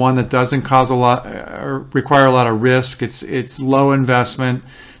level, one that doesn't cause a lot or require a lot of risk. It's low investment.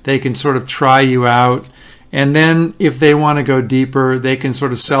 They can sort of try you out. And then if they want to go deeper, they can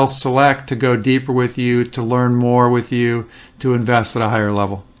sort of self-select to go deeper with you, to learn more with you, to invest at a higher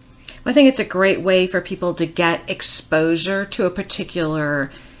level. I think it's a great way for people to get exposure to a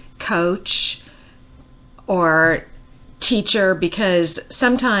particular coach or teacher, because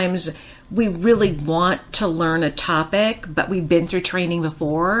sometimes we really want to learn a topic, but we've been through training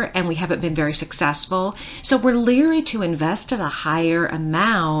before and we haven't been very successful. So we're leery to invest at a higher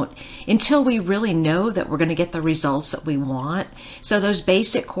amount until we really know that we're going to get the results that we want. So those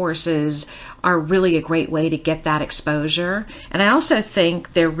basic courses are really a great way to get that exposure. And I also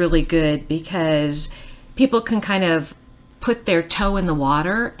think they're really good because people can kind of put their toe in the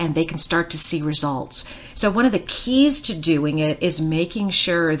water and they can start to see results. So one of the keys to doing it is making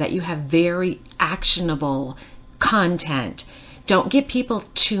sure that you have very actionable content. Don't give people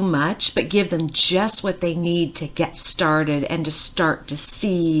too much, but give them just what they need to get started and to start to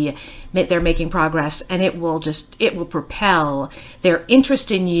see they're making progress, and it will propel their interest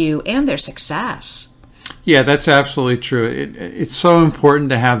in you and their success. Yeah, that's absolutely true. It's so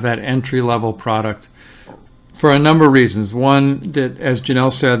important to have that entry-level product for a number of reasons. One, that, as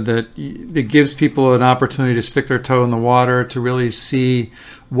Janelle said, that it gives people an opportunity to stick their toe in the water, to really see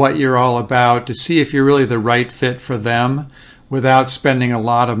what you're all about, to see if you're really the right fit for them without spending a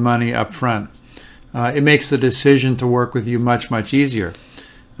lot of money up front. It makes the decision to work with you much, much easier.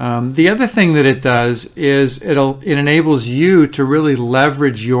 The other thing that it does is it enables you to really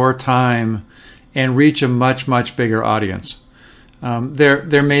leverage your time and reach a much, much bigger audience.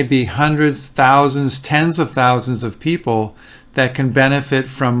 There may be hundreds, thousands, tens of thousands of people that can benefit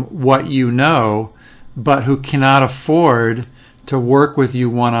from what you know, but who cannot afford to work with you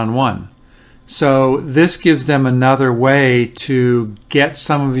one-on-one. So this gives them another way to get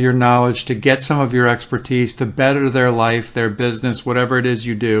some of your knowledge, to get some of your expertise, to better their life, their business, whatever it is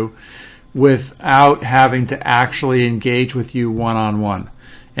you do, without having to actually engage with you one-on-one.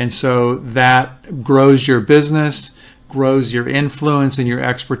 And so that grows your business, grows your influence and your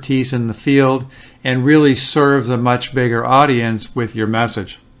expertise in the field, and really serves a much bigger audience with your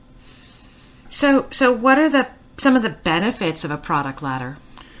message. So what are some of the benefits of a product ladder?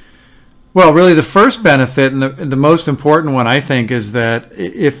 Well, really the first benefit and the most important one, I think, is that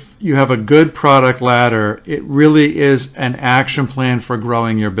if you have a good product ladder, it really is an action plan for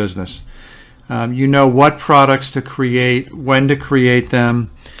growing your business. You know what products to create, when to create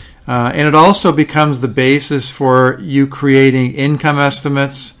them, and it also becomes the basis for you creating income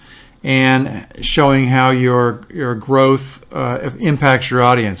estimates and showing how your growth impacts your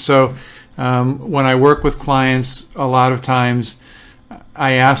audience. So when I work with clients, a lot of times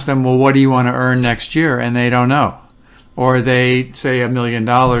I ask them, well, what do you want to earn next year? And they don't know. Or they say $1 million,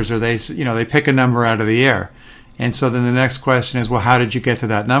 or they pick a number out of the air. And so then the next question is, well, how did you get to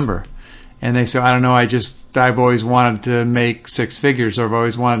that number? and they say, I don't know, I've always wanted to make six figures, or I've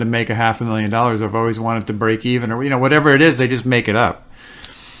always wanted to make $500,000, or I've always wanted to break even, or whatever it is, they just make it up.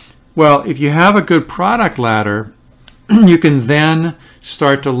 Well, if you have a good product ladder, you can then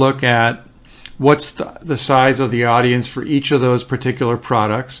start to look at what's the size of the audience for each of those particular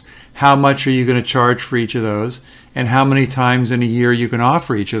products, how much are you going to charge for each of those, and how many times in a year you can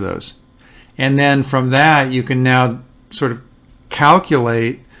offer each of those. And then from that, you can now sort of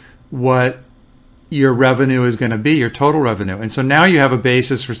calculate what your revenue is going to be, your total revenue. And so now you have a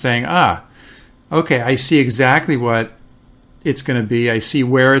basis for saying, okay, I see exactly what it's going to be. I see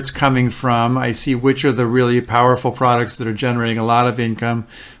where it's coming from. I see which are the really powerful products that are generating a lot of income,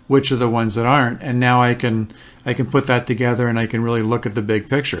 which are the ones that aren't. And now I can put that together, and I can really look at the big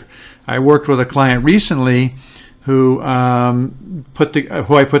picture. I worked with a client recently who I put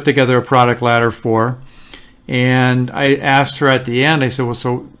together a product ladder for, and I asked her at the end, I said, well,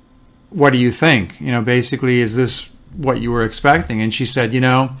 so what do you think? Basically, is this what you were expecting? And she said,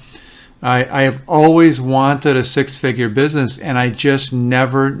 I have always wanted a six-figure business, and I just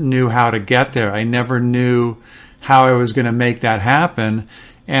never knew how to get there. I never knew how I was going to make that happen.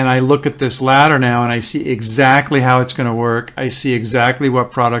 And I look at this ladder now, and I see exactly how it's going to work. I see exactly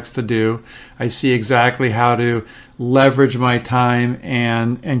what products to do. I see exactly how to leverage my time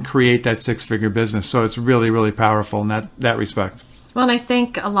and create that six-figure business. So it's really, really powerful in that respect. Well, and I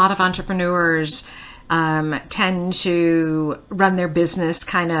think a lot of entrepreneurs tend to run their business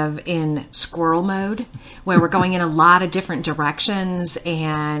kind of in squirrel mode, where we're going in a lot of different directions,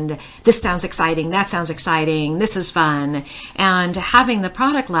 and this sounds exciting, that sounds exciting, this is fun. And having the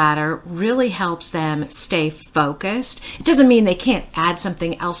product ladder really helps them stay focused. It doesn't mean they can't add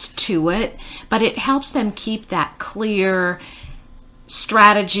something else to it, but it helps them keep that clear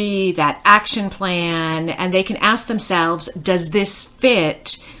strategy, that action plan, and they can ask themselves, does this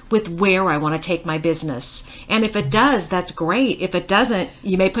fit with where I want to take my business? And if it does, that's great. If it doesn't,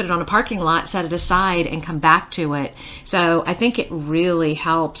 you may put it on a parking lot, set it aside, and come back to it. So I think it really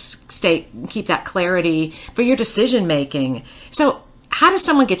helps keep that clarity for your decision making. So how does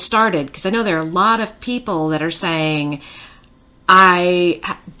someone get started? Because I know there are a lot of people that are saying, I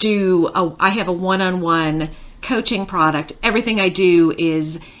have a one-on-one coaching product. Everything I do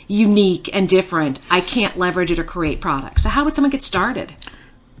is unique and different. I can't leverage it or create products. So how would someone get started?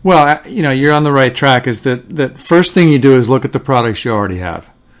 Well, you're on the right track. Is that first thing you do is look at the products you already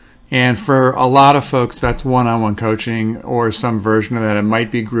have. And for a lot of folks, that's one-on-one coaching or some version of that. It might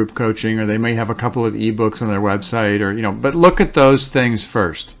be group coaching, or they may have a couple of ebooks on their website, but look at those things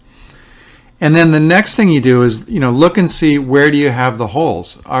first. And then the next thing you do is, look and see, where do you have the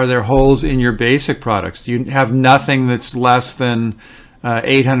holes? Are there holes in your basic products? Do you have nothing that's less than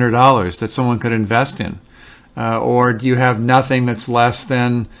 $800 that someone could invest in? Or do you have nothing that's less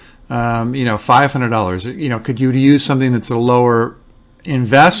than, $500? Could you use something that's a lower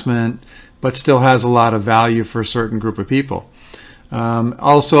investment but still has a lot of value for a certain group of people?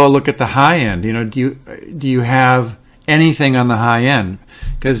 Also, look at the high end. Do you have anything on the high end?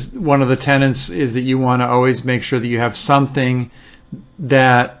 Because one of the tenets is that you want to always make sure that you have something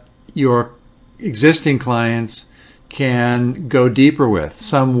that your existing clients can go deeper with,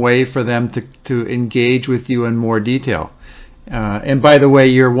 some way for them to engage with you in more detail. And by the way,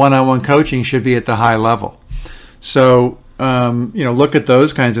 your one-on-one coaching should be at the high level. So, look at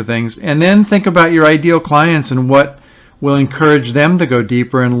those kinds of things, and then think about your ideal clients and what will encourage them to go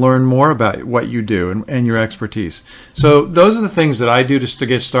deeper and learn more about what you do and your expertise. So those are the things that I do just to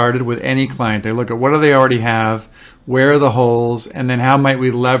get started with any client. I look at what do they already have, where are the holes, and then how might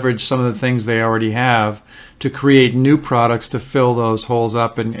we leverage some of the things they already have to create new products to fill those holes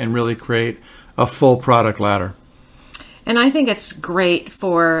up and really create a full product ladder. And I think it's great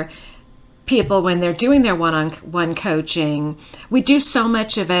for people when they're doing their one-on-one coaching. We do so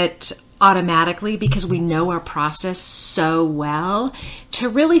much of it automatically because we know our process so well, to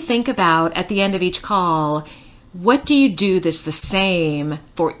really think about at the end of each call, what do you do that's the same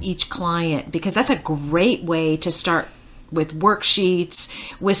for each client? Because that's a great way to start with worksheets,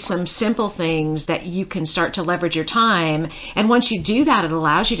 with some simple things that you can start to leverage your time. And once you do that, it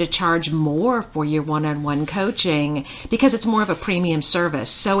allows you to charge more for your one-on-one coaching because it's more of a premium service.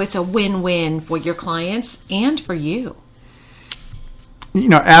 So it's a win-win for your clients and for you.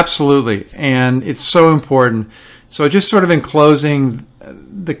 Absolutely. And it's so important. So just sort of in closing,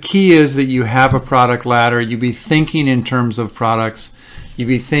 the key is that you have a product ladder. You be thinking in terms of products. You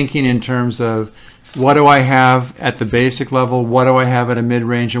be thinking in terms of, what do I have at the basic level? What do I have at a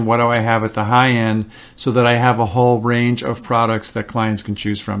mid-range? And what do I have at the high end, so that I have a whole range of products that clients can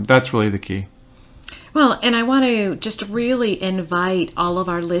choose from? That's really the key. Well, and I want to just really invite all of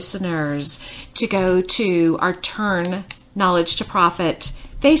our listeners to go to our Turn Knowledge to Profit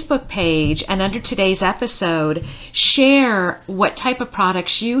Facebook page, and under today's episode, share what type of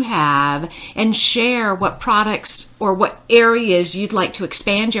products you have and share what products or what areas you'd like to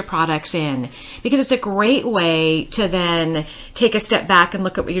expand your products in, because it's a great way to then take a step back and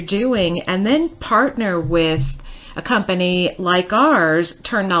look at what you're doing and then partner with a company like ours,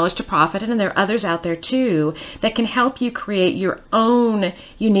 Turn Knowledge to Profit, and there are others out there too that can help you create your own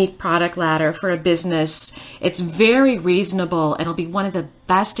unique product ladder for a business. It's very reasonable and it'll be one of the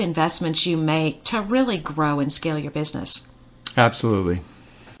best investments you make to really grow and scale your business. Absolutely.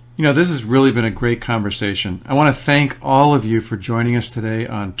 This has really been a great conversation. I want to thank all of you for joining us today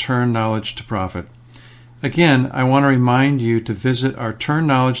on Turn Knowledge to Profit. Again, I want to remind you to visit our Turn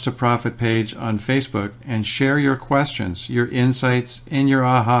Knowledge to Profit page on Facebook and share your questions, your insights, and your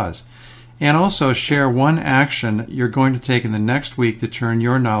ahas. And also share one action you're going to take in the next week to turn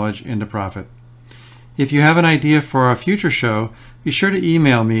your knowledge into profit. If you have an idea for a future show, be sure to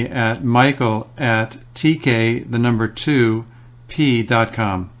email me at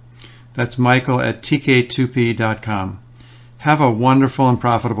michael@tk2p.com. That's michael@tk2p.com. Have a wonderful and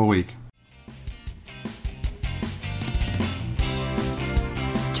profitable week.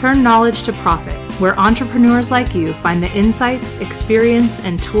 Turn Knowledge to Profit, where entrepreneurs like you find the insights, experience,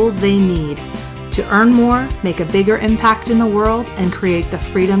 and tools they need to earn more, make a bigger impact in the world, and create the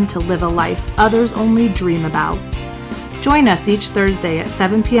freedom to live a life others only dream about. Join us each Thursday at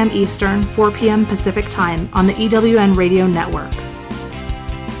 7 p.m. Eastern, 4 p.m. Pacific Time on the EWN Radio Network.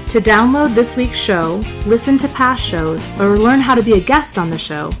 To download this week's show, listen to past shows, or learn how to be a guest on the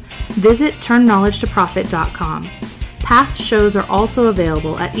show, visit turnknowledgetoprofit.com. Past shows are also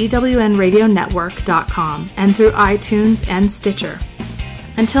available at ewnradionetwork.com and through iTunes and Stitcher.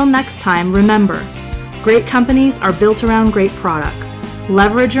 Until next time, remember, great companies are built around great products.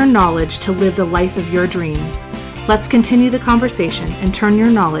 Leverage your knowledge to live the life of your dreams. Let's continue the conversation and turn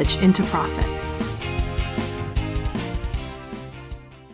your knowledge into profits.